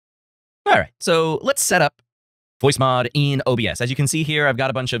All right, so let's set up Voicemod in OBS. As you can see here, I've got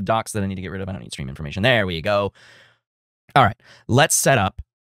a bunch of docs that I need to get rid of. I don't need stream information. There we go. All right, let's set up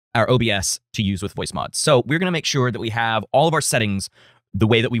our OBS to use with Voicemod. So we're going to make sure that we have all of our settings the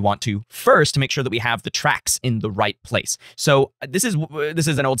way that we want to first, to make sure that we have the tracks in the right place. So this is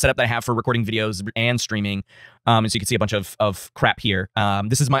an old setup that I have for recording videos and streaming. As you can see, a bunch of crap here.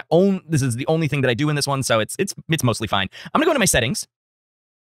 This is the only thing that I do in this one, so it's mostly fine. I'm gonna go into my settings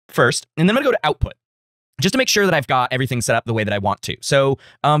first, and then I'm gonna go to output, just to make sure that I've got everything set up the way that I want to. So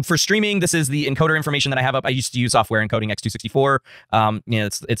for streaming, this is the encoder information that I have up. I used to use software encoding X264.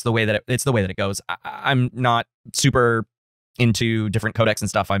 It's the way that it goes. I'm not super into different codecs and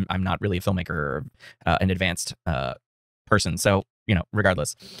stuff. I'm not really a filmmaker or an advanced person, so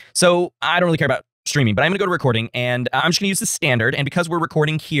regardless. So I don't really care about streaming, but I'm gonna go to recording, and I'm just gonna use the standard. And because we're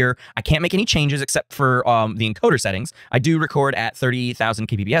recording here, I can't make any changes except for the encoder settings. I do record at 30,000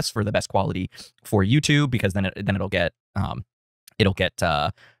 kbps for the best quality for YouTube, because then it'll get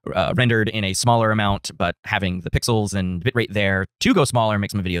rendered in a smaller amount, but having the pixels and bitrate there to go smaller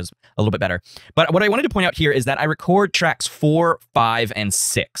makes my videos a little bit better. But what I wanted to point out here is that I record tracks 4, 5, and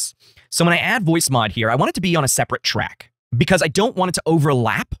 6. So when I add Voicemod here, I want it to be on a separate track, because I don't want it to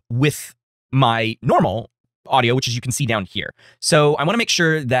overlap with my normal audio, which as you can see down here. So I want to make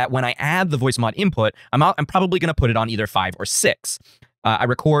sure that when I add the Voicemod input, I'm probably going to put it on either 5 or 6. I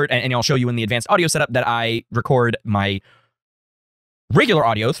record, and I'll show you in the advanced audio setup that I record my regular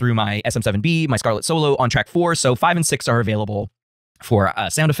audio through my SM7B, my Scarlett Solo on track 4. So 5 and 6 are available for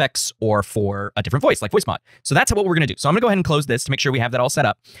sound effects or for a different voice, like Voicemod. So that's what we're going to do. So I'm going to go ahead and close this to make sure we have that all set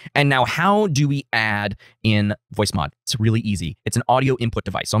up. And now, how do we add in Voicemod? It's really easy. It's an audio input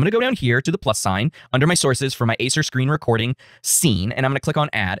device. So I'm going to go down here to the plus sign under my sources for my Acer screen recording scene, and I'm going to click on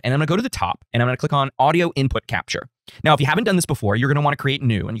add, and I'm going to go to the top, and I'm going to click on audio input capture. Now, if you haven't done this before, you're going to want to create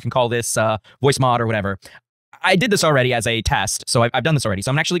new, and you can call this Voicemod or whatever. I did this already as a test, so I've done this already.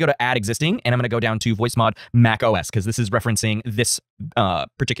 So I'm actually going to add existing, and I'm going to go down to Voicemod MacOS, because this is referencing this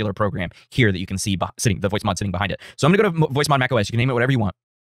particular program here that you can see the Voicemod sitting behind it. So I'm going to go to Voicemod macOS. You can name it whatever you want.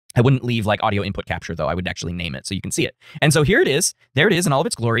 I wouldn't leave like audio input capture, though. I would actually name it so you can see it. And so here it is. There it is in all of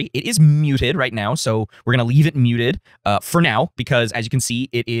its glory. It is muted right now, so we're going to leave it muted for now, because as you can see,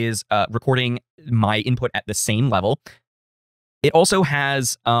 it is recording my input at the same level. It also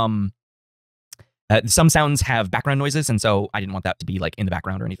has some sounds have background noises, and so I didn't want that to be like in the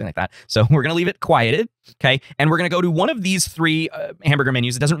background or anything like that. So we're going to leave it quieted, okay? And we're going to go to one of these 3 hamburger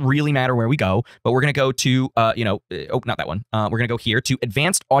menus. It doesn't really matter where we go, but we're going to go to, oh, not that one. We're going to go here to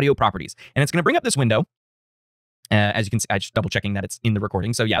Advanced Audio Properties, and it's going to bring up this window. As you can see, I'm just double checking that it's in the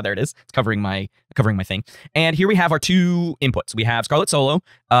recording. So yeah, there it is. It's covering my thing. And here we have our 2 inputs. We have Scarlett Solo.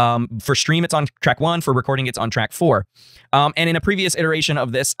 For stream, it's on track 1. For recording, it's on track 4. And in a previous iteration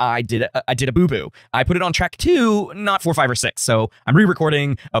of this, I did a boo-boo. I put it on track 2, not 4, 5, or 6. So I'm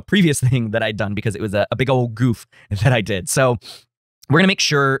re-recording a previous thing that I'd done because it was a big old goof that I did. So we're going to make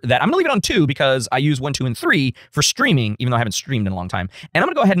sure that I'm going to leave it on 2 because I use 1, 2, and 3 for streaming, even though I haven't streamed in a long time. And I'm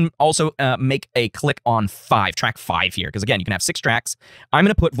going to go ahead and also make a click on 5, track 5 here, because again, you can have 6 tracks. I'm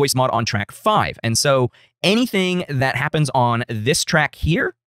going to put Voicemod on track 5. And so anything that happens on this track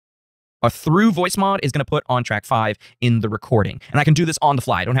here or through Voicemod is going to put on track 5 in the recording. And I can do this on the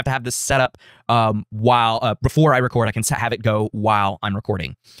fly. I don't have to have this set up before I record. I can have it go while I'm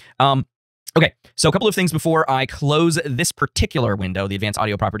recording. Okay, so a couple of things before I close this particular window, the advanced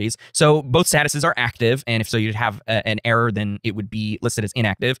audio properties. So both statuses are active, and if so you'd have an error, then it would be listed as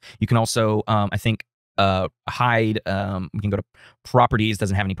inactive. You can also, I think, hide. We can go to properties,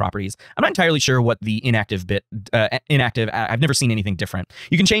 doesn't have any properties. I'm not entirely sure what the inactive I've never seen anything different.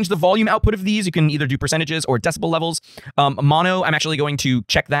 You can change the volume output of these. You can either do percentages or decibel levels. Mono, I'm actually going to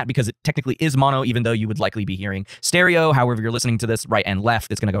check that because it technically is mono, even though you would likely be hearing stereo. However, you're listening to this right and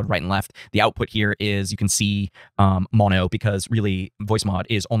left, it's going to go to right and left. The output here is, you can see mono, because really Voicemod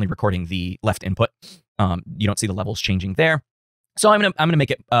is only recording the left input. You don't see the levels changing there. So I'm gonna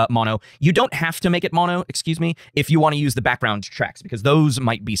make it mono. You don't have to make it mono, excuse me, if you want to use the background tracks, because those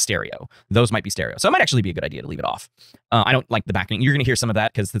might be stereo. So it might actually be a good idea to leave it off. I don't like the backing. You're gonna hear some of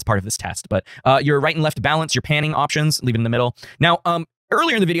that because it's part of this test. But your right and left balance, your panning options, leave it in the middle. Now,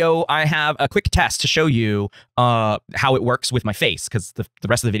 earlier in the video, I have a quick test to show you how it works with my face, because the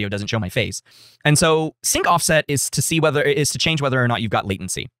rest of the video doesn't show my face. And so sync offset is to change whether or not you've got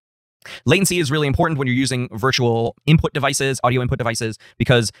latency. Latency is really important when you're using virtual input devices, audio input devices,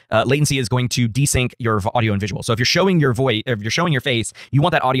 because latency is going to desync your audio and visual. So if you're showing your voice, if you're showing your face, you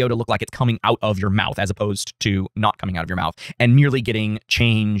want that audio to look like it's coming out of your mouth as opposed to not coming out of your mouth and merely getting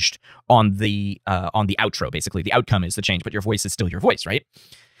changed on the outro. Basically, the outcome is the change, but your voice is still your voice, right?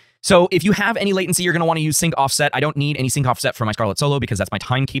 So if you have any latency, you're going to want to use sync offset. I don't need any sync offset for my Scarlett Solo because that's my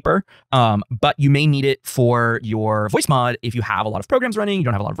timekeeper. But you may need it for your Voicemod if you have a lot of programs running, you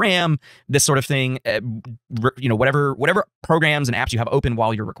don't have a lot of RAM, this sort of thing. Whatever programs and apps you have open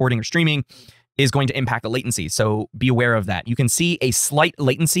while you're recording or streaming is going to impact the latency. So be aware of that. You can see a slight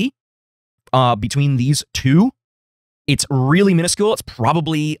latency between these two. It's really minuscule. It's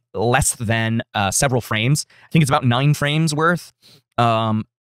probably less than several frames. I think it's about 9 frames worth.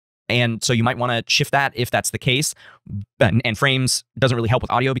 And so you might want to shift that if that's the case. And frames doesn't really help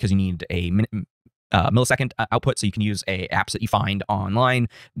with audio because you need a millisecond output. So you can use apps that you find online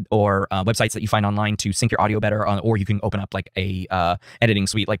or websites that you find online to sync your audio better. Or you can open up like a editing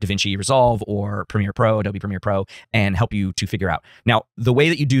suite like DaVinci Resolve or Premiere Pro, Adobe Premiere Pro, and help you to figure out. Now, the way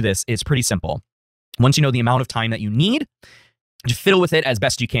that you do this is pretty simple. Once you know the amount of time that you need, just fiddle with it as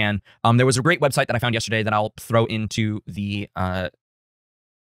best you can. There was a great website that I found yesterday that I'll throw into the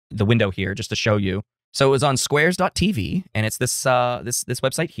window here just to show you. So it was on squares.tv, and it's this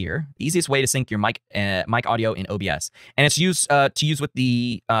website here. The easiest way to sync your mic audio in OBS, and it's used to use with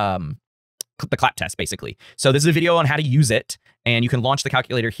the clap test basically. So this is a video on how to use it, and you can launch the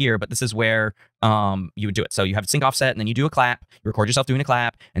calculator here. But this is where you would do it. So you have sync offset, and then you do a clap. You record yourself doing a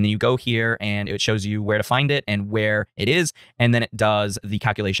clap, and then you go here, and it shows you where to find it and where it is, and then it does the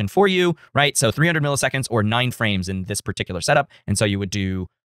calculation for you, right? So 300 milliseconds or 9 frames in this particular setup, and so you would do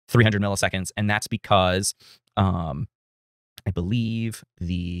 300 milliseconds, and that's because I believe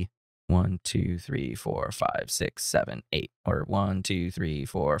the 1, 2, 3, 4, 5, 6, 7, 8, or 1, 2, 3,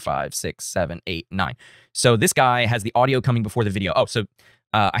 4, 5, 6, 7, 8, 9. So this guy has the audio coming before the video. Oh, so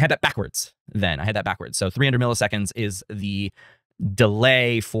I had that backwards then. I had that backwards. So 300 milliseconds is the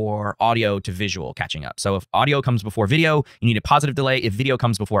delay for audio to visual catching up. So if audio comes before video, you need a positive delay. If video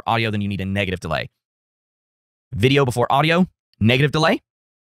comes before audio, then you need a negative delay. Video before audio, negative delay.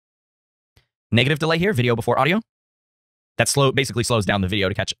 Negative delay here, video before audio. That basically slows down the video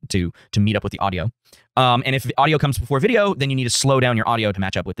to meet up with the audio. And if the audio comes before video, then you need to slow down your audio to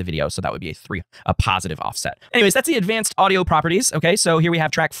match up with the video. So that would be a positive offset. Anyways, that's the advanced audio properties. Okay, so here we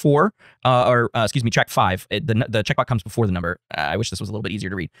have track 4, track 5. The checkbox comes before the number. I wish this was a little bit easier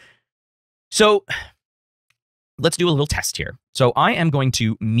to read. So let's do a little test here. So I am going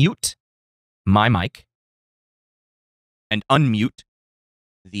to mute my mic and unmute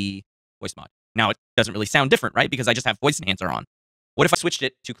the Voicemod. Now, it doesn't really sound different, right? Because I just have voice enhancer on. What if I switched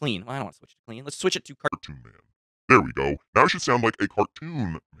it to clean? Well, I don't want to switch it to clean. Let's switch it to Cartoon Man. There we go. Now it should sound like a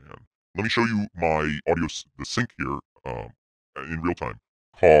cartoon man. Let me show you my audio, the sync here in real time.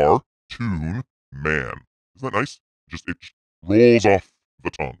 Cartoon Man. Isn't that nice? It just rolls off the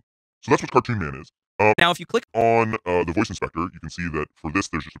tongue. So that's what Cartoon Man is. Now, if you click on the voice inspector, you can see that for this,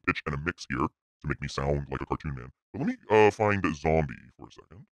 there's just a pitch and a mix here to make me sound like a cartoon man. But let me find Zombie for a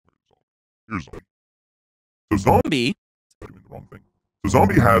second. Here's Zombie. So Zombie, I'm doing the wrong thing. So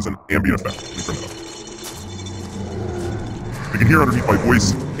Zombie has an ambient effect. Let me turn it up. You can hear underneath my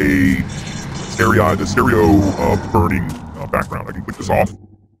voice a stereo burning background. I can click this off,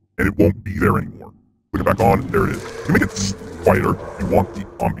 and it won't be there anymore. Click it back on, there it is. To make it quieter, you want the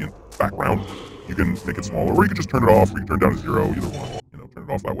ambient background. You can make it smaller, or you can just turn it off, or you can turn it down to 0. Either one, turn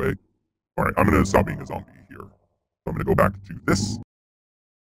it off that way. All right, I'm going to stop being a zombie here. So I'm going to go back to this.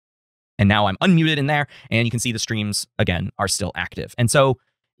 And now I'm unmuted in there, and you can see the streams, again, are still active. And so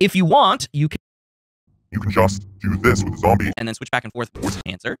if you want, you can just do this with the Zombie. And then switch back and forth with voice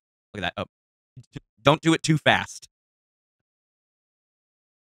enhancer. Look at that. Oh, don't do it too fast.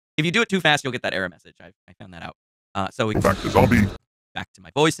 If you do it too fast, you'll get that error message. I found that out. So we go back to Zombie. Back to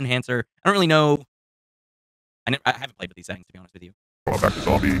my voice enhancer. I don't really know. I haven't played with these settings, to be honest with you. Back to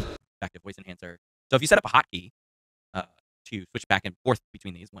Zombie. Back to voice enhancer. So if you set up a hotkey to switch back and forth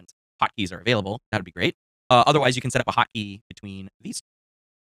between these once hotkeys are available, that would be great. Otherwise, you can set up a hotkey between these.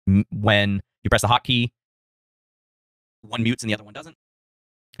 When you press the hotkey, one mutes and the other one doesn't.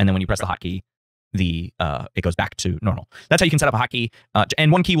 And then when you press the hotkey, it goes back to normal. That's how you can set up a hotkey.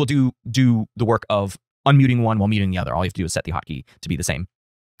 And one key will do the work of unmuting one while muting the other. All you have to do is set the hotkey to be the same.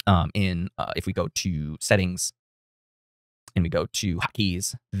 If we go to settings and we go to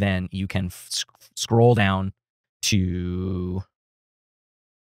hotkeys, then you can scroll down to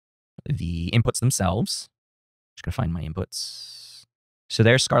the inputs themselves. Just gonna find my inputs. So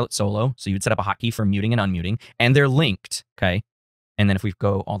there's Scarlett Solo. So you would set up a hotkey for muting and unmuting, and they're linked. Okay. And then if we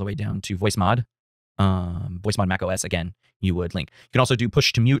go all the way down to Voicemod, Voicemod macOS, again, you would link. You can also do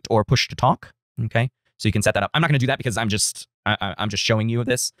push to mute or push to talk. Okay. So you can set that up. I'm not going to do that because I'm just showing you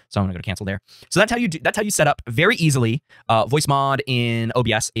this. So I'm going to go to cancel there. So that's how you set up very easily Voicemod in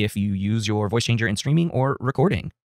OBS if you use your voice changer in streaming or recording.